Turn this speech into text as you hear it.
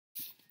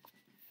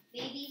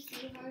Baby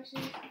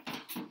seahorses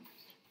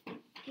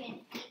can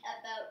eat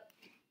about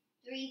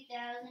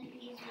 3,000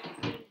 pieces of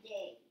food a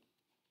day.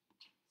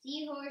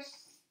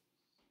 Seahorse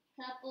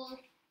couples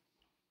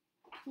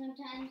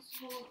sometimes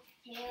hold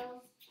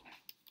tails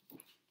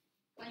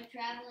when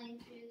traveling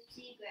through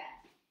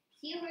seagrass.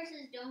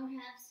 Seahorses don't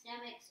have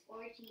stomachs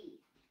or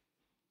teeth.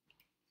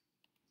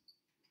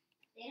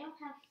 They don't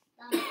have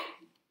stomachs.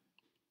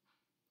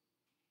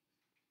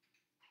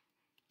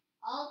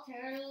 All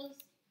turtles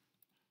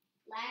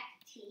lack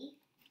teeth.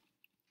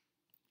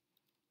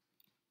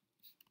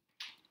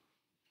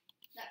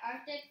 The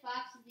Arctic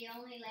fox is the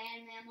only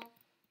land mammal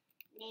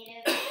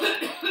native to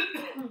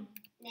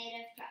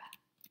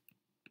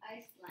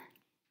Iceland.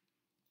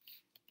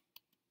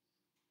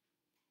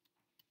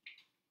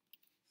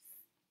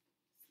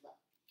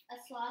 A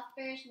sloth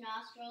bear's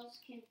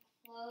nostrils can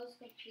close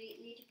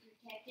completely to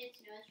protect its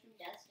nose from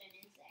dust and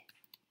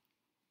insects.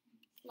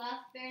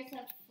 Sloth bears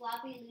have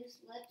floppy, loose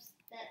lips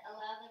that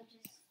allow them to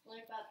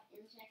slurp up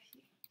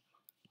insects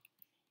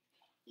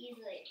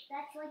easily.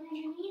 That's like a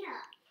hyena.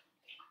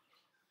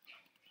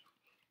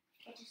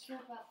 Or to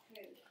slurp up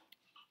food.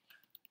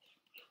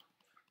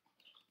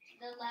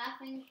 The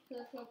laughing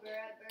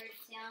kookaburra bird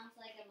sounds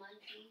like a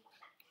monkey.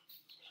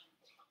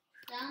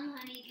 Some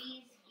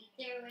honeybees beat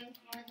their wings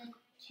more than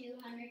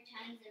 200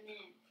 times a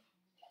minute.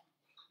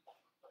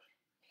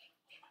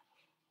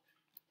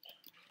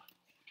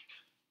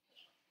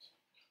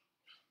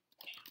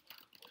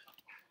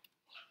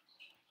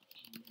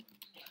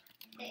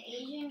 The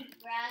Asian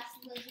grass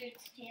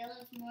lizard's tail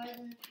is more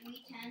than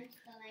 3 times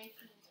the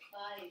length of its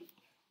body.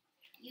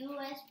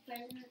 U.S.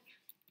 President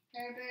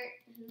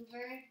Herbert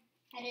Hoover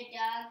had a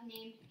dog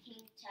named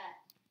King Tut.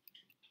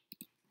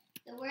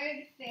 The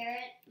word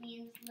ferret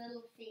means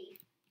little thief.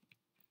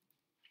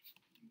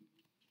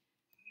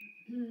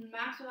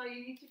 Maxwell,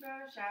 you need to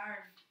grab a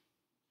shower.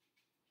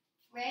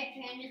 Red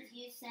pandas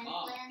use scent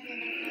glands in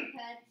their foot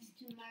pads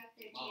to mark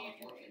their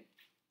territory.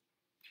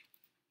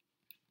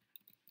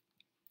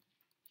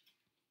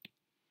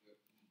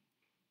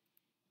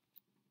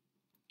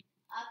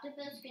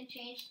 Octopus can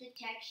change the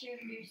texture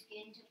of their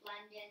skin to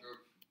blend in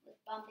with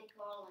bumpy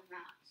coral and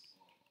rocks.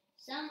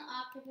 Some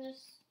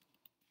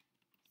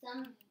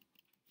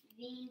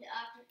veined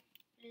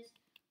octopus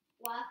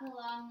walk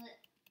along the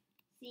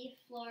sea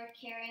floor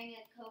carrying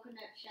a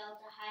coconut shell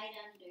to hide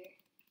under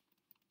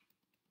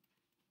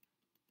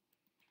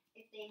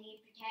if they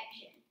need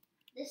protection.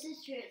 This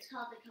is true. It's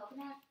called the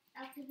coconut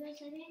octopus,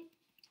 I think.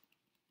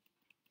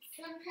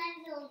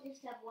 Sometimes it'll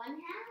just have one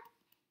half,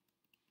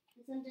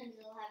 and sometimes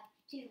it'll have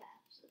 2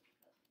 halves of the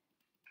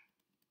coconut.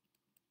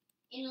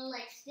 And it'll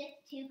like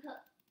stick 2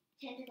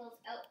 tentacles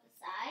out the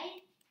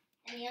side,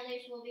 and the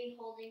others will be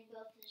holding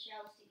both the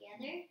shells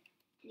together.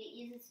 And it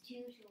uses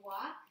 2 to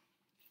walk.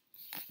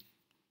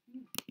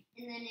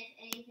 And then if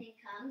anything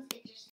comes, it just